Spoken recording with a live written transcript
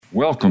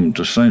Welcome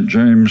to St.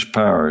 James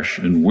Parish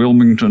in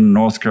Wilmington,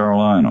 North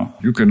Carolina.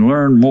 You can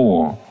learn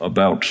more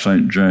about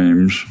St.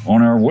 James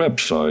on our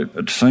website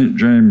at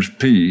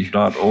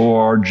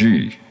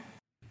stjamesp.org.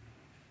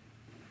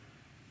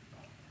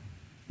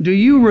 Do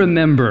you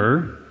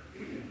remember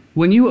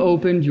when you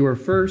opened your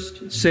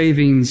first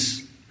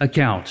savings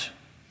account?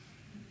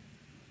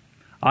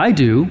 I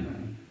do.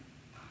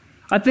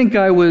 I think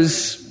I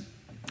was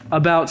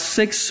about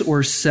 6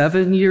 or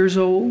 7 years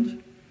old,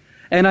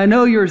 and I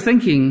know you're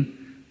thinking,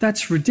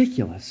 that's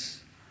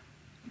ridiculous.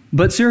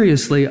 But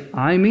seriously,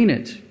 I mean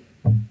it.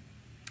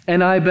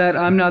 And I bet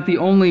I'm not the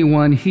only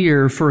one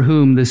here for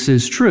whom this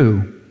is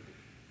true.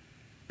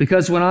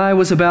 Because when I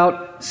was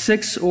about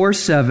 6 or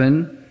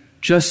 7,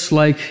 just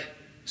like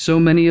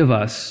so many of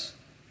us,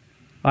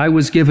 I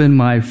was given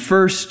my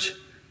first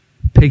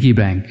piggy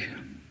bank.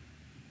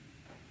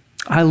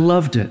 I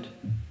loved it.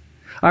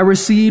 I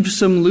received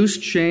some loose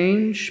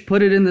change,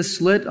 put it in the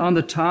slit on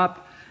the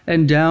top,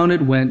 and down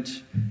it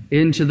went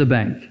into the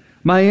bank.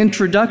 My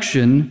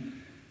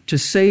introduction to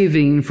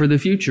saving for the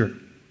future.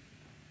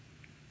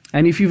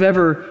 And if you've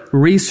ever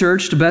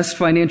researched best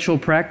financial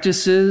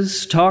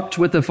practices, talked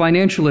with a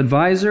financial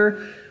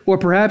advisor, or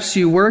perhaps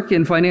you work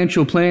in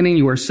financial planning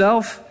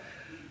yourself,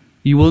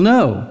 you will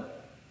know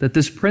that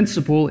this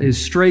principle is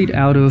straight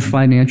out of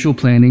Financial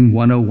Planning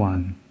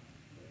 101.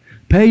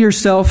 Pay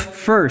yourself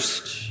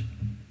first.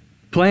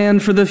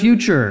 Plan for the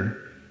future.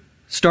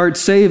 Start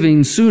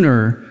saving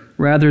sooner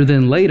rather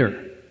than later.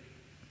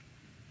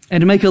 And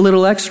to make a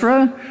little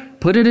extra,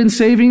 put it in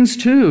savings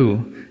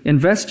too.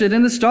 Invest it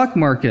in the stock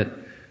market.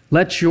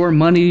 Let your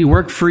money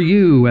work for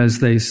you, as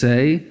they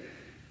say.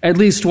 At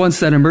least once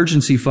that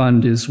emergency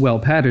fund is well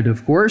padded,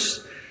 of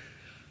course.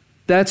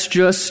 That's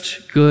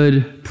just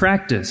good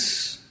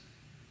practice.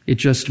 It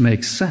just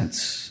makes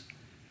sense.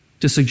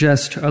 To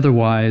suggest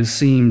otherwise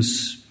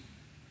seems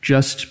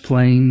just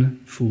plain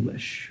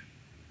foolish.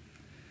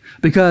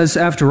 Because,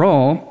 after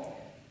all,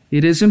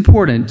 it is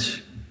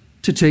important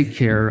to take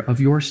care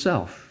of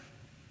yourself.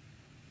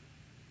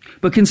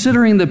 But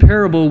considering the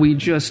parable we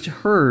just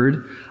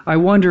heard, I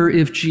wonder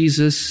if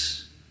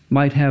Jesus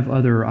might have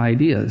other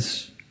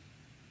ideas.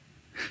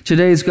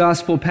 Today's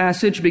gospel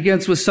passage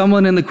begins with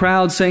someone in the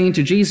crowd saying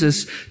to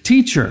Jesus,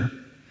 "Teacher,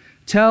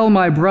 tell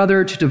my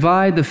brother to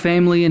divide the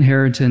family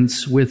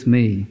inheritance with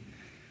me."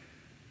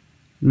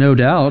 No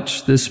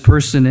doubt, this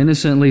person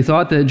innocently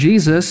thought that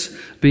Jesus,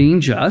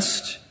 being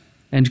just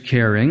and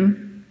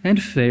caring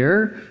and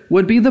fair,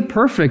 would be the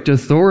perfect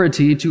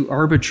authority to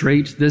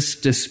arbitrate this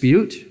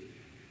dispute.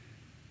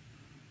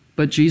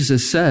 But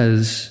Jesus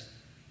says,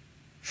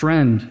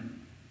 "Friend,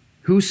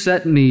 who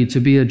set me to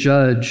be a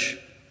judge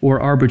or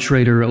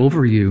arbitrator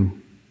over you?"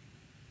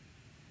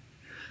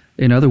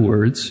 In other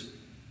words,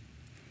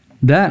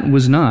 that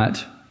was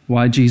not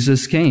why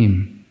Jesus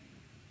came.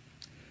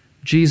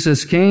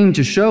 Jesus came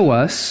to show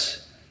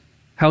us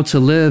how to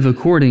live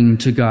according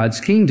to God's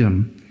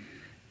kingdom.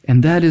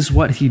 And that is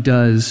what he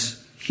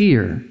does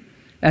here,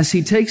 as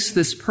he takes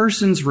this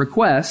person's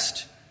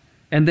request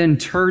and then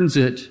turns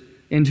it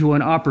into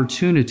an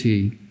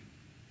opportunity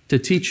to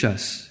teach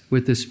us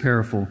with this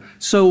parable,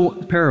 so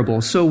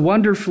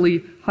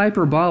wonderfully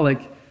hyperbolic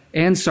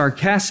and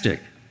sarcastic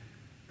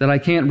that I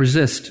can't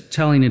resist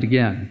telling it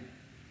again.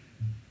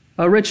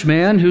 A rich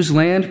man whose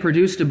land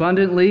produced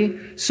abundantly,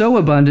 so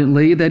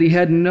abundantly that he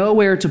had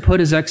nowhere to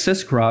put his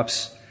excess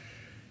crops,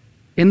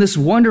 in this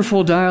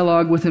wonderful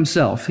dialogue with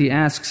himself, he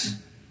asks,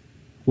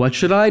 "What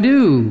should I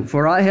do?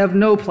 For I have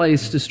no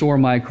place to store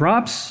my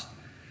crops."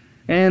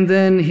 And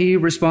then he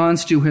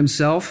responds to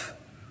himself,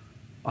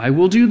 "I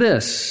will do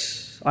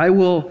this. I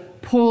will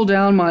pull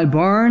down my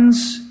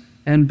barns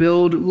and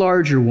build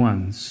larger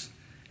ones.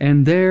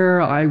 And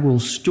there I will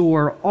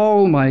store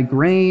all my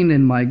grain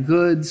and my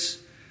goods.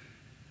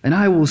 And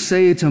I will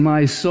say to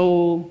my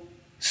soul,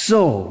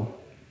 'Soul,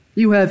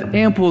 you have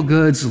ample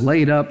goods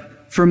laid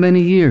up for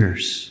many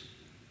years.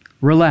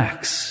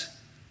 Relax,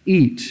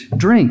 eat,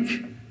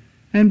 drink,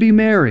 and be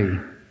merry.'"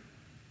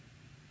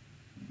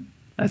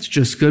 That's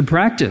just good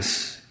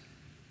practice.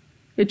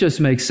 It just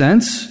makes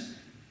sense.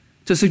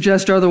 To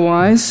suggest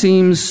otherwise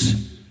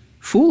seems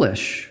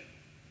foolish.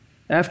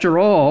 After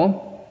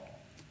all,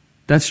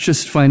 that's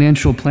just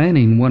Financial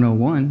Planning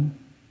 101.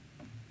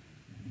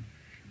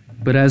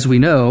 But as we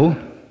know,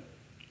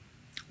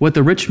 what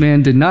the rich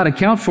man did not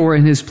account for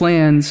in his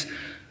plans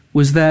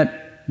was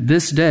that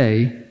this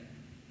day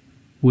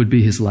would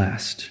be his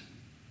last.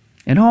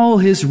 And all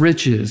his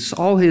riches,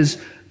 all his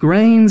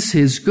grains,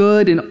 his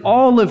good, and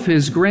all of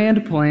his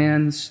grand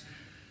plans,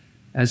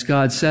 as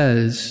God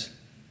says,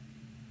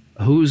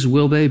 whose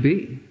will they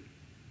be?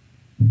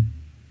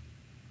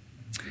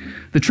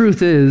 The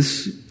truth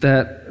is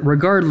that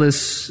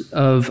regardless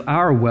of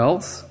our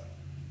wealth,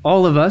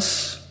 all of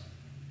us,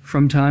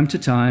 from time to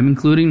time,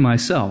 including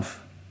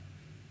myself,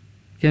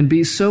 can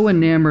be so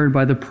enamored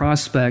by the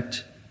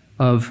prospect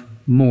of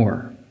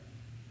more.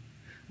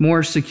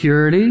 More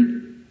security,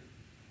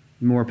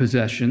 more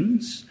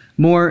possessions,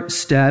 more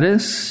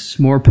status,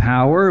 more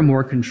power,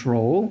 more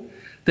control,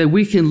 that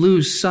we can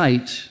lose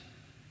sight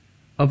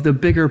of the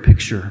bigger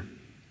picture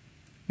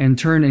and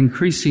turn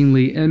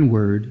increasingly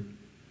inward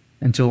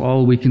until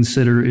all we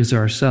consider is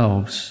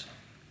ourselves,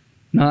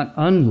 not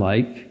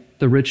unlike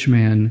the rich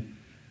man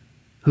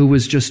who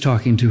was just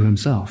talking to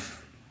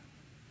himself.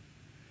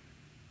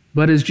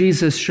 But as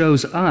Jesus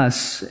shows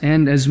us,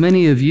 and as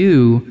many of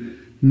you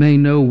may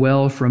know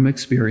well from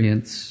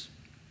experience,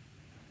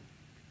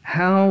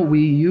 how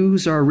we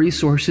use our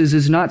resources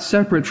is not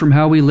separate from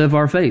how we live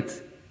our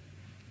faith.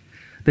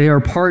 They are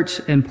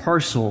part and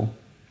parcel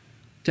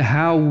to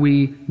how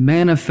we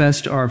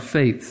manifest our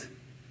faith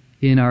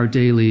in our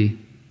daily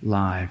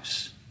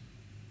lives.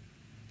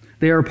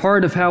 They are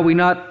part of how we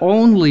not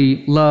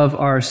only love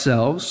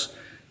ourselves,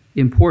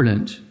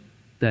 important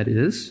that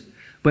is,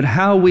 but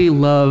how we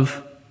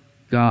love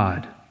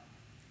God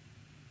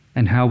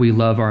and how we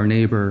love our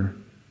neighbor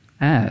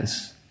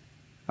as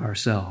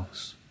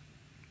ourselves.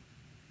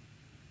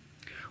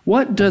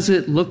 What does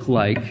it look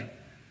like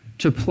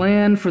to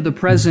plan for the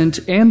present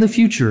and the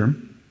future,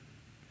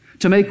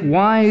 to make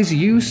wise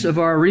use of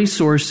our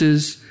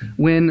resources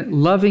when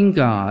loving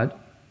God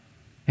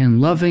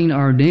and loving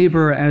our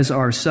neighbor as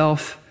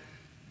ourself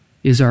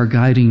is our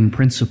guiding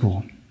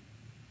principle?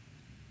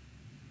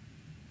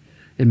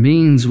 It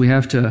means we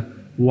have to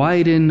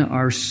widen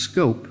our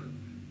scope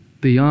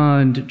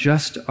beyond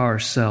just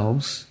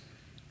ourselves,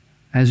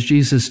 as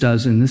Jesus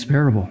does in this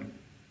parable,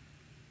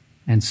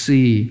 and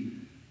see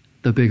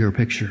the bigger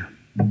picture.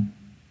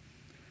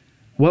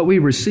 What we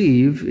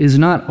receive is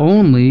not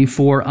only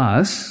for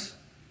us.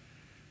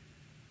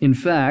 In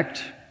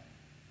fact,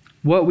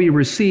 what we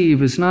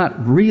receive is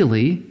not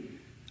really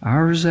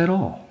ours at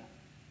all.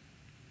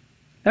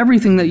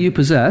 Everything that you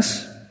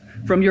possess,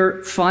 from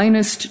your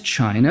finest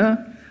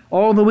china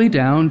all the way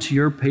down to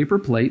your paper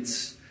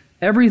plates,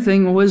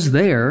 everything was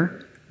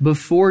there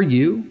before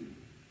you,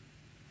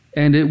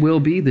 and it will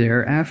be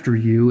there after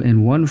you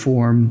in one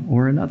form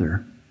or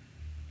another.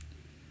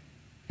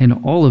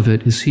 And all of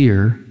it is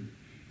here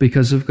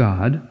because of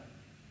God,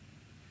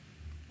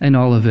 and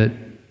all of it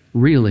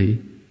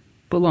really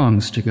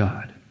belongs to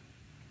God.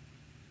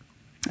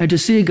 And to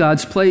see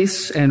God's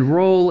place and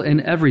role in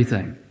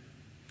everything,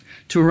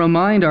 to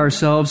remind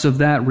ourselves of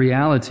that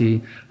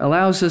reality,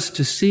 allows us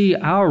to see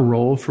our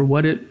role for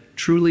what it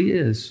truly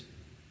is.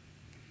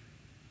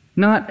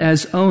 Not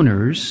as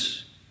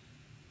owners,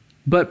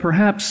 but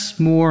perhaps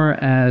more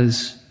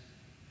as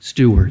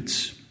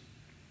stewards.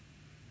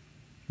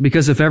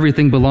 Because if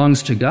everything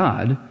belongs to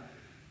God,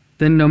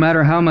 then no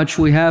matter how much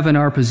we have in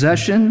our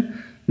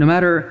possession, no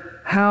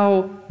matter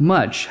how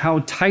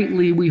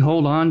tightly we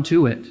hold on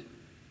to it,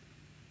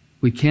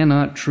 we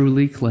cannot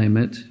truly claim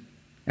it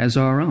as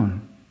our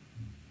own.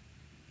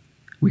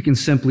 We can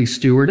simply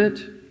steward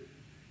it,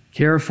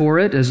 care for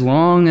it as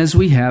long as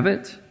we have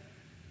it,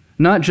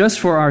 not just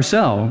for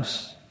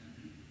ourselves,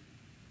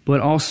 but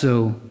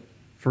also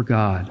for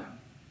God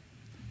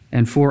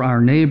and for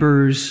our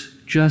neighbors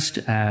just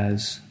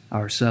as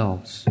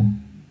ourselves.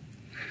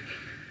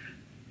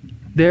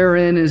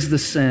 Therein is the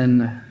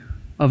sin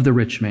of the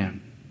rich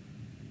man.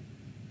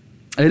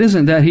 It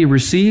isn't that he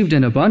received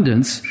in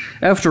abundance.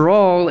 After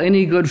all,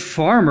 any good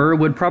farmer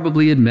would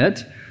probably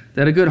admit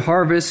that a good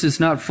harvest is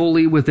not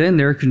fully within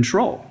their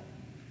control.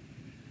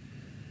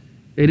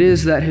 It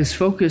is that his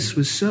focus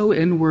was so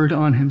inward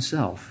on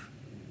himself,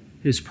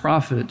 his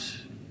profit,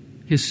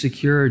 his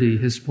security,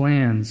 his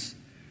plans,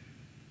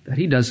 that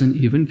he doesn't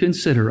even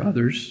consider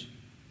others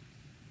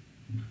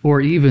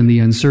or even the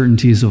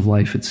uncertainties of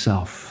life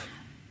itself.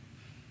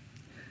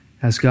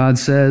 As God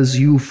says,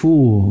 "You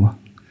fool,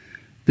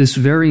 this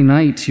very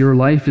night your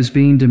life is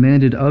being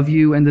demanded of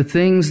you, and the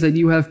things that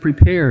you have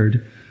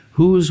prepared,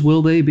 whose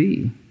will they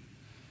be?"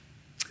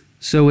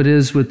 So it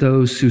is with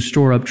those who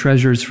store up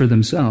treasures for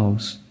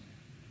themselves,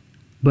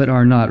 but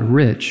are not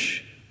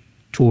rich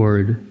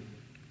toward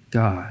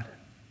God.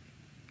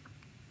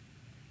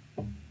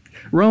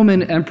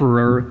 Roman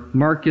Emperor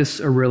Marcus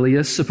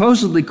Aurelius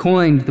supposedly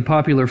coined the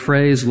popular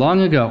phrase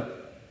long ago,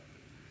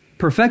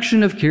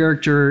 "Perfection of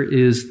character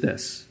is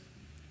this,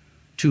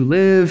 to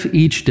live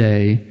each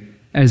day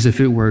as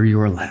if it were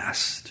your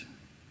last."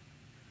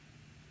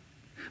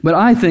 But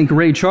I think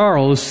Ray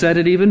Charles said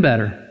it even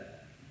better.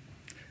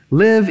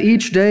 Live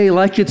each day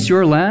like it's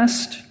your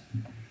last,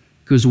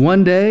 because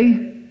one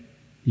day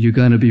you're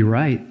going to be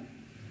right.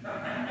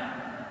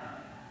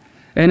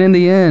 And in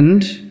the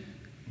end,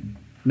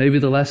 maybe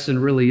the lesson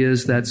really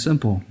is that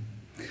simple.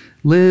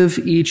 Live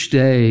each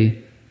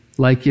day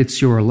like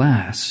it's your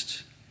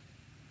last,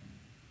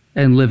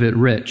 and live it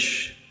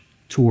rich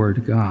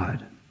toward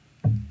God.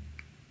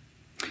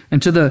 And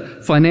to the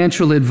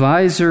financial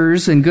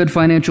advisors and good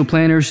financial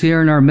planners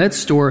here in our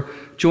midst or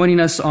joining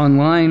us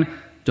online,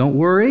 don't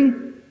worry.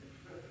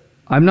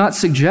 I'm not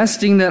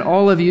suggesting that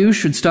all of you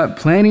should stop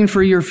planning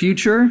for your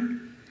future,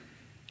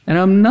 and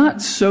I'm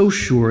not so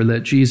sure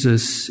that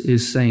Jesus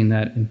is saying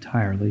that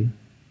entirely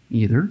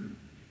either.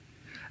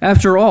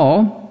 After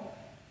all,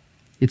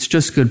 it's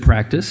just good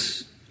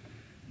practice.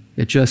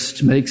 It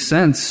just makes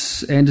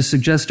sense, and to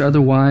suggest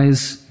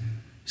otherwise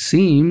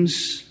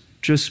seems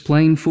just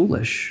plain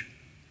foolish.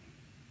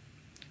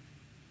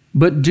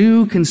 But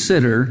do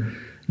consider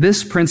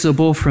this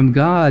principle from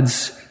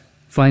God's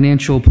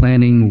Financial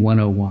Planning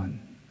 101.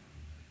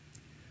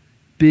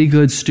 Be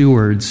good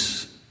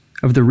stewards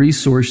of the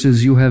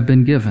resources you have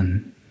been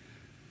given,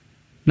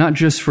 not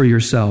just for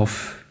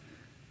yourself,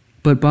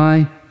 but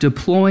by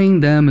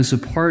deploying them as a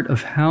part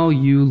of how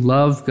you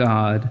love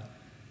God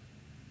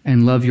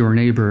and love your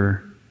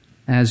neighbor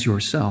as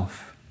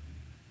yourself.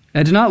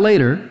 And not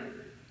later,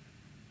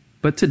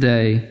 but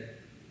today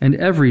and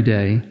every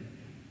day,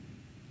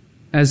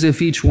 as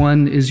if each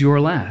one is your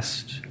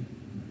last.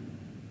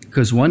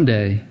 Because one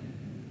day,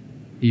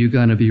 you're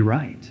going to be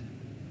right.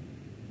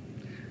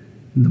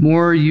 The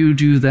more you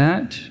do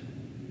that,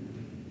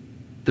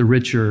 the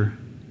richer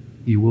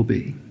you will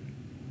be.